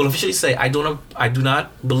will officially say I do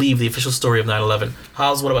not believe the official story of 9/11.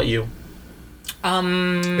 How's what about you?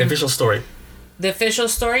 The official story. The official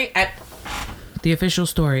story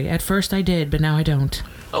At first I did, but now I don't.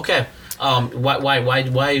 Okay. Why?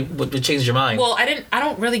 What changed your mind? Well, I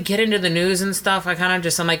don't really get into the news and stuff.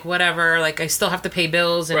 I'm like, whatever. Like, I still have to pay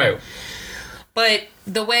bills. And, right. But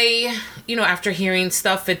the way, after hearing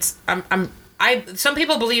stuff, some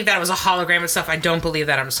people believe that it was a hologram and stuff. I don't believe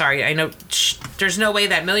that. I'm sorry. I know there's no way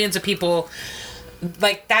that millions of people,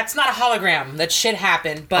 like, that's not a hologram. That shit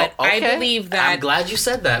happened. But okay. I believe that. I'm glad you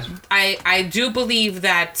said that. I do believe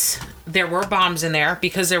that there were bombs in there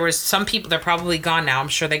because there was some people, they're probably gone now. I'm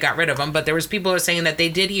sure they got rid of them. But there was people who were saying that they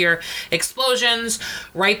did hear explosions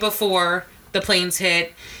right before the planes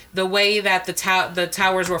hit. The way that the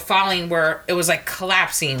towers were falling, where it was like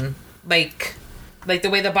collapsing, like the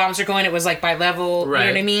way the bombs are going, it was like by level. Right. You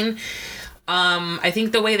know what I mean? I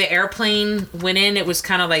think the way the airplane went in, it was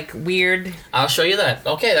kind of like weird. I'll show you that.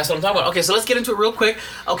 Okay, that's what I'm talking about. Okay, so let's get into it real quick.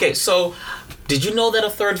 Okay, so did you know that a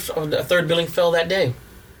third building fell that day?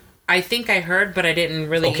 I think I heard, but I didn't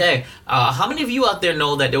really. Okay. How many of you out there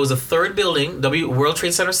know that there was a third building, World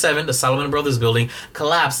Trade Center 7, the Salomon Brothers building,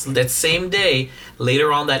 collapsed that same day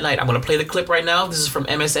later on that night? I'm going to play the clip right now. This is from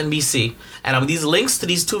MSNBC. And these links to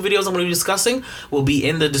these two videos I'm going to be discussing will be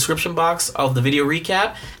in the description box of the video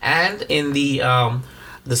recap and in the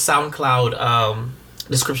SoundCloud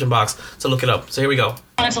description box. So look it up. So here we go.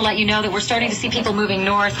 I wanted to let you know that we're starting to see people moving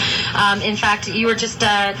north. In fact, you were just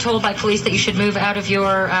told by police that you should move out of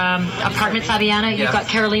your apartment, Fabiana. You've got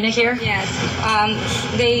Carolina here. Yes.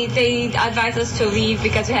 They advise us to leave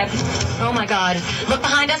because we have... Oh my God. Look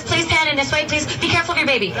behind us. Please pan in this way. Please be careful of your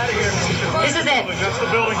baby. This is it. That's the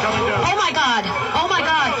building coming down. Oh my God. Oh my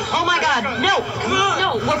God. Oh my God. No.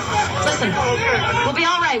 No. Listen. We'll be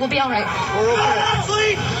all right. We'll be all right. We're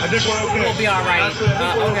okay. I think we're okay. We'll be all right.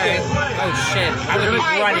 Okay. Oh shit. I would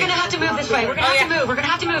be All right, running. we're gonna have to move this way. We're gonna have to move. We're gonna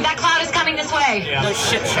have to move. That cloud is coming this way. No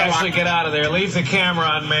shit, Sherlock. Actually, get out of there. Leave the camera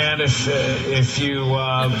on, man. If you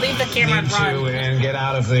Leave the camera need on. to, and get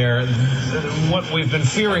out of there. What we've been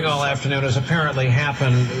fearing all afternoon has apparently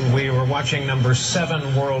happened. We were watching number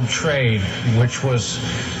 7 World Trade, which was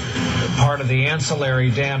part of the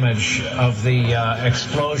ancillary damage of the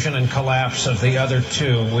explosion and collapse of the other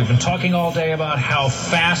two. We've been talking all day about how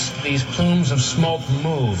fast these plumes of smoke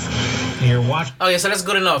move. You're watching. Oh yeah, so that's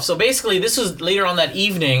good enough. So basically, this was later on that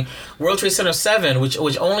evening. World Trade Center 7, which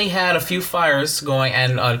only had a few fires going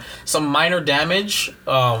and some minor damage,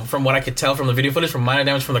 from what I could tell from the video footage, from minor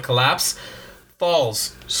damage from the collapse,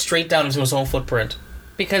 falls straight down into its own footprint.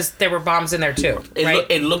 Because there were bombs in there too, right?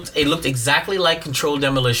 It looked exactly like controlled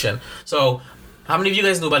demolition. So, how many of you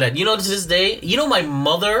guys knew about that? You know, to this day, my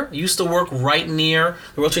mother used to work right near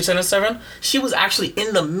the World Trade Center 7. She was actually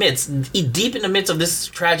in the midst, deep in the midst of this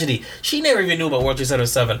tragedy. She never even knew about World Trade Center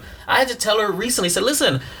 7. I had to tell her recently, said,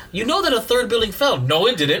 listen, you know that a third building fell. No,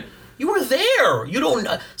 it didn't. You were there. You don't.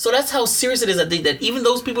 So that's how serious it is that even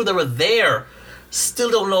those people that were there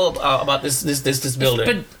still don't know about this building.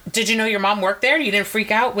 But did you know your mom worked there? You didn't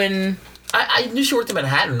freak out when... I knew she worked in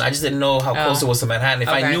Manhattan. I just didn't know how close it was to Manhattan. If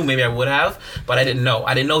I knew, maybe I would have, but I didn't know.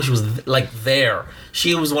 I didn't know she was there.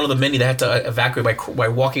 She was one of the many that had to evacuate by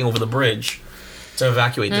walking over the bridge to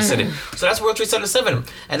evacuate the city. So that's World Trade Center 7.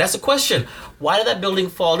 And that's the question. Why did that building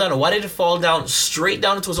fall down? Or why did it fall down straight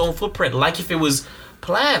down into its own footprint, like if it was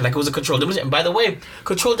planned, like it was a controlled demolition? And by the way,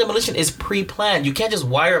 controlled demolition is pre-planned. You can't just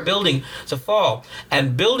wire a building to fall.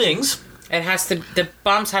 And buildings... the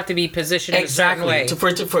bombs have to be positioned in a certain way.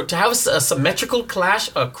 To have a symmetrical crash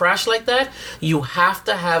like that, you have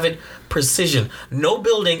to have it precision. No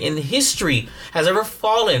building in history has ever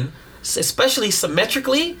fallen, especially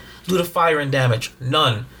symmetrically, due to fire and damage.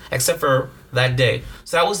 None, except for that day.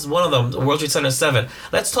 So that was one of them, the World Trade Center 7.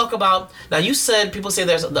 Let's talk about, now you said, people say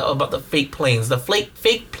about the fake planes, the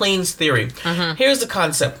fake planes theory. Here's the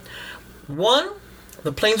concept. One,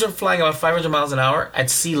 the planes are flying about 500 miles an hour at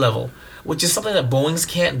sea level, which is something that Boeings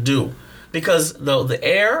can't do because the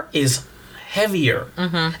air is heavier,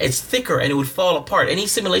 it's thicker, and it would fall apart. Any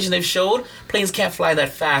simulation they've showed, planes can't fly that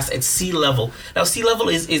fast at sea level. Now, sea level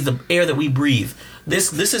is the air that we breathe.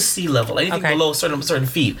 This is sea level. Anything below certain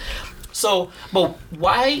feet. So, but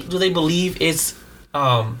why do they believe it's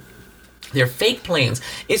they're fake planes?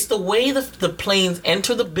 It's the way the planes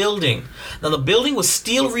enter the building. Now, the building was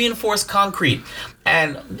steel reinforced concrete.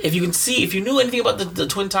 And if you knew anything about the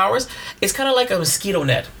Twin Towers, it's kind of like a mosquito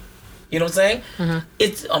net. You know what I'm saying?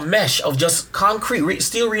 It's a mesh of just concrete,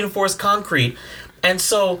 steel reinforced concrete. And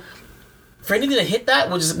so, for anything to hit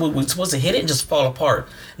that, we're supposed to hit it and just fall apart,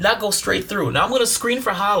 not go straight through. Now, I'm going to screen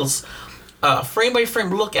for Hals frame by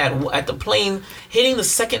frame look at the plane hitting the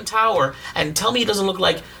second tower and tell me it doesn't look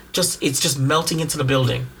like it's just melting into the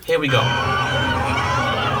building. Here we go.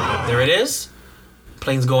 There it is.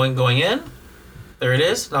 Plane's going in. There it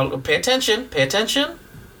is. Now pay attention.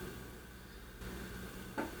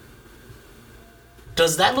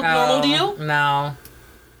 Does that look normal to you? No.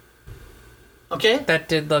 Okay. That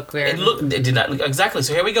did look weird. It did not look exactly.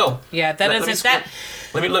 So here we go. Yeah, that doesn't that.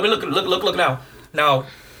 Let me look now. Now,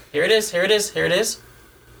 here it is.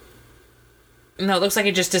 No, it looks like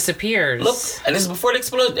it just disappears. Look, and this is before the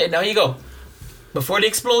explosion. Now you go. Before the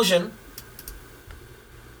explosion,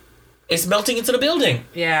 it's melting into the building.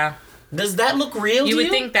 Yeah. Does that look real to you? You would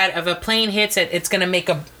think that if a plane hits it, it's going to make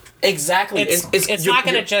a... Exactly. It's not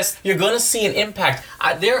going to just... You're going to see an impact.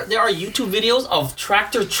 There are YouTube videos of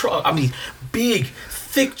big,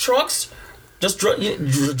 thick trucks just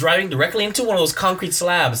driving directly into one of those concrete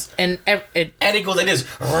slabs. And it goes like this.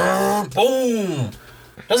 Boom.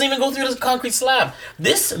 Doesn't even go through this concrete slab.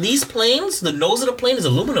 These planes, the nose of the plane is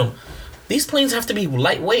aluminum. These planes have to be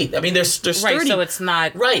lightweight. I mean, they're sturdy. Right, so it's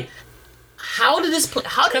not... Right. how did this plane?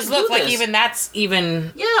 How did it do Because look, this? like even that's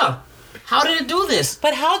even. Yeah. How did it do this?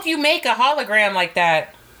 But how do you make a hologram like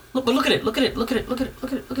that? Look at it. Look at it. Look at it. Look at it.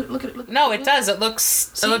 Look at it. Look at it. Look at it. No, it does. It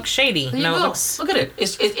looks shady. There you No, go. it looks. Look at it.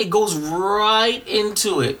 It goes right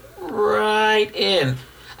into it. Right in.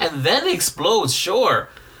 And then it explodes, sure.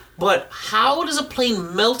 But how does a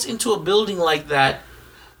plane melt into a building like that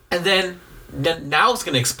and then now it's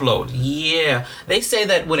going to explode? Yeah. They say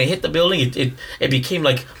that when it hit the building, it became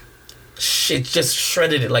like... It just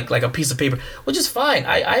shredded it like a piece of paper, which is fine.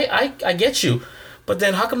 I get you. But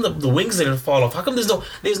then how come the wings didn't fall off? How come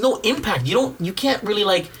there's no impact? You can't really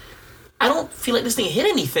like... I don't feel like this thing hit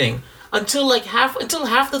anything until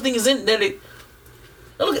half the thing is in. Then it...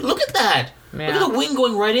 Look at that. Yeah. Look at the wing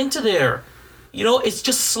going right into there. It's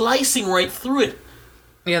just slicing right through it.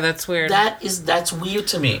 Yeah, that's weird. That's weird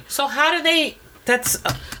to me. So how do they...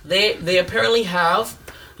 They apparently have...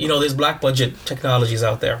 there's black budget technologies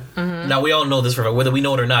out there. Mm-hmm. Now, we all know this, whether we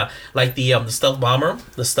know it or not. Like the stealth bomber,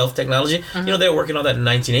 the stealth technology. Mm-hmm. They were working on that in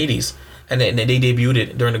the 1980s. And they debuted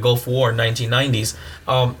it during the Gulf War in 1990s.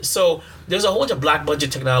 So there's a whole bunch of black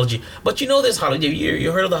budget technology. But this,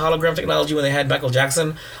 you heard of the hologram technology when they had Michael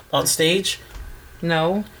Jackson on stage?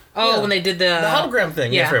 No. Oh, when they did the hologram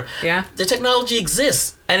thing. Yeah. Yeah. The technology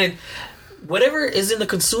exists. And whatever is in the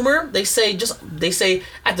consumer, they say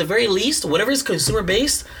at the very least, whatever is consumer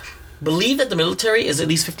based, believe that the military is at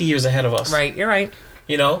least 50 years ahead of us. Right, you're right.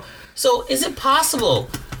 So is it possible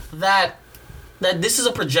that this is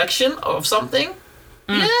a projection of something?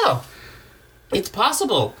 Yeah, it's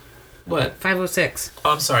possible. What? 506.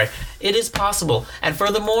 Oh, I'm sorry. It is possible. And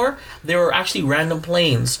furthermore, there were actually random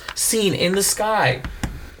planes seen in the sky,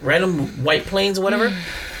 random white planes or whatever.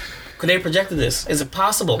 Could they have projected this? Is it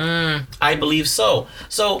possible? I believe so.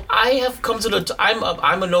 So I have come to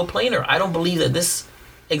I'm a no-planer. I don't believe that this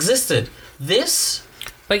existed.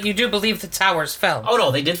 But you do believe the towers fell. Oh no,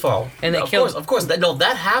 they did fall. And they killed. Of course.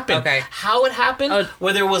 That happened. Okay. How it happened,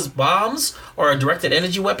 whether it was bombs or a directed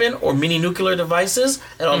energy weapon or mini nuclear devices,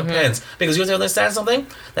 it all depends. Because you have to understand something.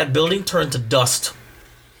 That building turned to dust.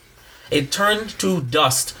 It turned to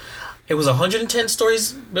dust. It was a 110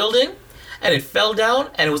 stories building. And it fell down,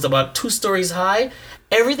 and it was about 2 stories high.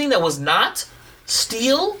 Everything that was not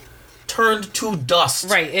steel turned to dust.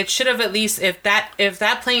 Right. It should have at least, if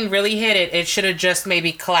that plane really hit it, it should have just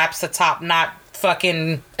maybe collapsed the top, not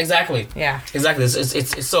fucking... Exactly. Yeah. Exactly.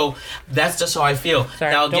 It's so that's just how I feel.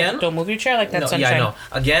 Sorry, now again, don't move your chair like that, no, Sunshine. Yeah,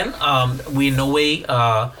 I know. Again, we in no way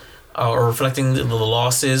are reflecting the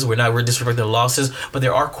losses. We're disrespecting the losses, but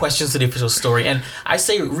there are questions to the official story. And I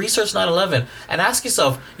say research 9/11 and ask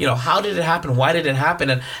yourself, how did it happen? Why did it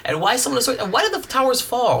happen? And why some of the stories? And why did the towers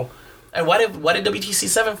fall? And why did WTC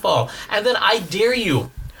 7 fall? And then I dare you,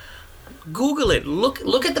 Google it.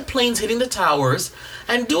 Look at the planes hitting the towers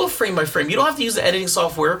and do a frame by frame. You don't have to use the editing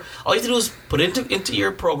software. All you have to do is put it into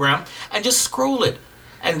your program and just scroll it.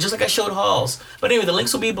 And just like I showed Halls. But anyway, the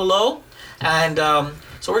links will be below. And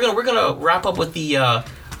so we're gonna wrap up with the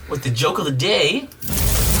joke of the day.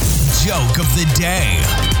 Joke of the day.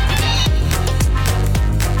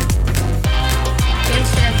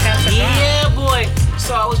 Yeah, boy.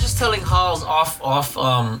 So I was just telling Halls off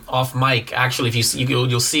mic. Actually, if you see,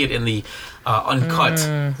 you'll see it in the uncut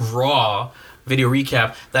raw video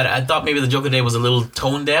recap, that I thought maybe the joke of the day was a little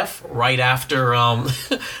tone deaf right after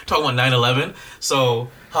talking about 9/11. So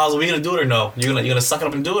Halls, are we gonna do it or no? You're gonna suck it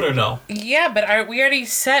up and do it or no? Yeah, but we already.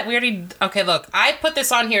 Okay, look, I put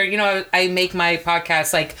this on here. I make my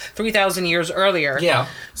podcast like 3,000 years earlier. Yeah.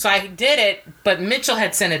 So I did it, but Mitchell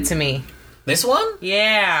had sent it to me. This one?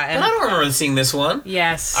 Yeah. And I don't remember seeing this one.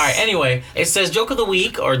 Yes. All right. Anyway, it says joke of the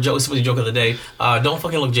week or joke of the day. Don't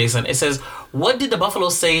fucking look, Jason. It says, what did the buffalo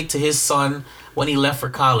say to his son when he left for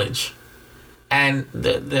college? And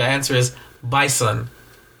the answer is bison.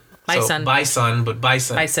 Bison. So, bison, but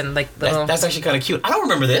bison. Bison, like the that's actually kind of cute. I don't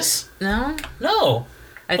remember this. No. No.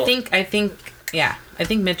 I think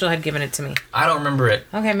Mitchell had given it to me. I don't remember it.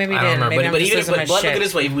 Okay, maybe he I don't did. remember. Maybe But look at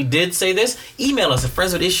this way. If we did say this, email us at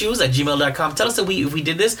friendswithissues@gmail.com. Tell us if we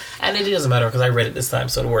did this, and it doesn't matter because I read it this time,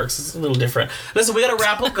 so it works. It's a little different. Listen, we got to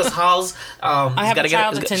wrap up because Hal's she's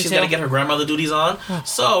got to get her grandmother duties on.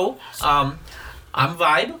 So, I'm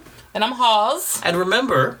Vibe. And I'm Halls. And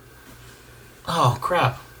remember... Oh,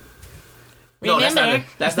 crap. No, that's not it.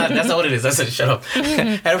 That's not what it is. That's it. Shut up.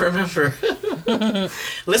 And remember,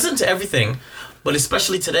 listen to everything, but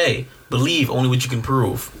especially today, believe only what you can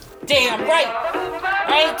prove. Damn right.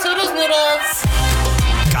 All right, toodles noodles.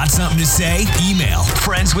 Got something to say? Email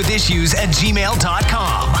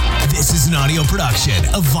friendswithissues@gmail.com. This is an audio production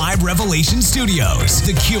of Vibe Revelation Studios,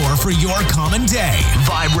 the cure for your common day.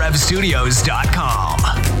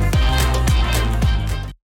 VibeRevStudios.com.